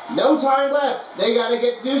 No time left. They got to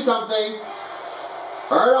get to do something.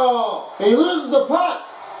 Hurdle. He loses the puck.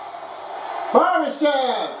 Harvest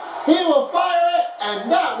jab. He will fire it,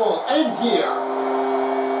 and that will end here.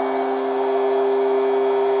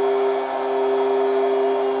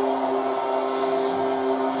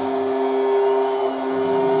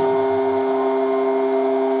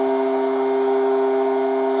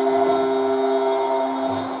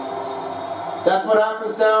 That's what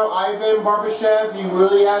happens now. Ivan Barbashev, he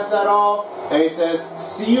really has that all. And he says,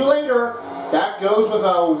 see you later. That goes with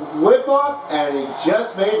a whip-off, and he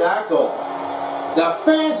just made that goal. The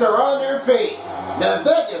fans are on their feet. The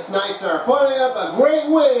Vegas Knights are putting up a great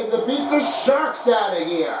win to beat the Sharks out of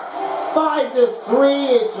here.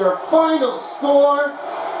 5-3 is their final score.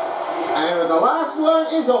 And the last one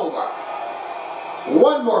is over.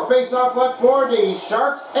 One more face-off left for the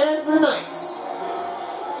Sharks and for the Knights.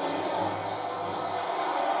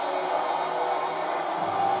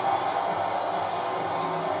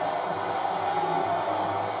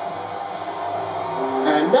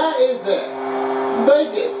 And that is it.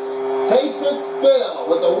 Vegas takes a spill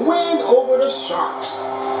with a win over the Sharks.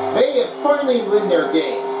 They have finally won their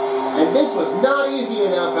game. And this was not easy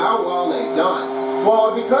enough how well they've done.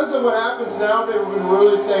 Well, because of what happens now, they've been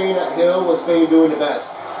really saying that Hill was maybe doing the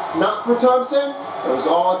best. Not for Thompson, it was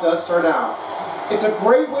all it does turn out. It's a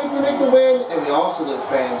great way to make the win, and we all salute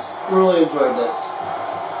fans. Really enjoyed this.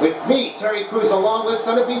 With me, Terry Crews, along with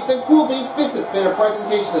Son of Beast and Cool Beast, this has been a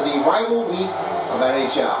presentation of the Rival Week of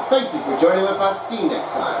NHL. Thank you for joining with us. See you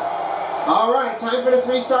next time. Alright, time for the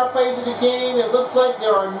 3-star players of the game. It looks like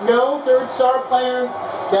there are no 3rd-star player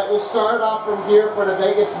that will start off from here for the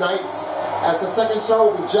Vegas Knights. As the 2nd star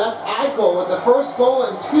will be Jeff Eichel with the 1st goal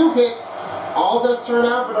and 2 hits. All does turn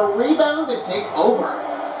out for the rebound to take over.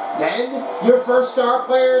 Then, your 1st-star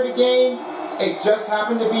player of the game, it just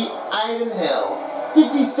happened to be Ivan Hill.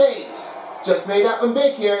 50 saves. Just made that one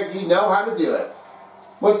big here if you know how to do it.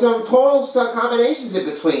 With some total combinations in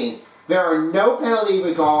between, there are no penalty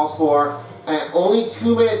calls for, and only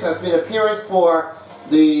 2 minutes has been appearance for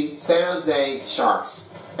the San Jose Sharks.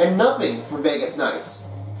 And nothing for Vegas Knights.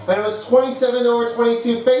 But it was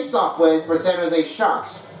 27-22 face-off wins for San Jose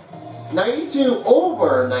Sharks.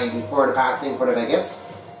 92-90 for the passing for the Vegas.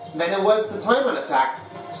 Then it was the time on attack.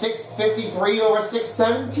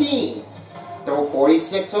 653-617. There were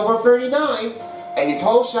 46-39. And your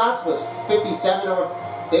total shots was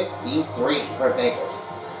 57-53 for Vegas.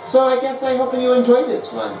 So I guess I hope you enjoyed this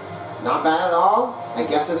one. Not bad at all. I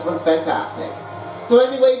guess this one's fantastic. So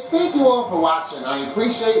anyway, thank you all for watching. I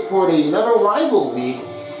appreciate it for another Rival Week.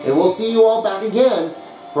 And we'll see you all back again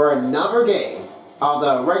for another game of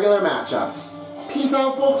the regular matchups. Peace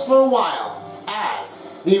out, folks, for a while, as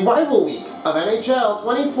the Rival Week of NHL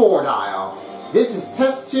 24 dial. This is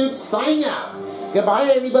Test Tube signing out. Goodbye,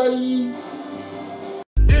 everybody.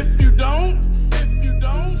 If you don't,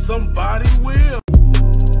 somebody will.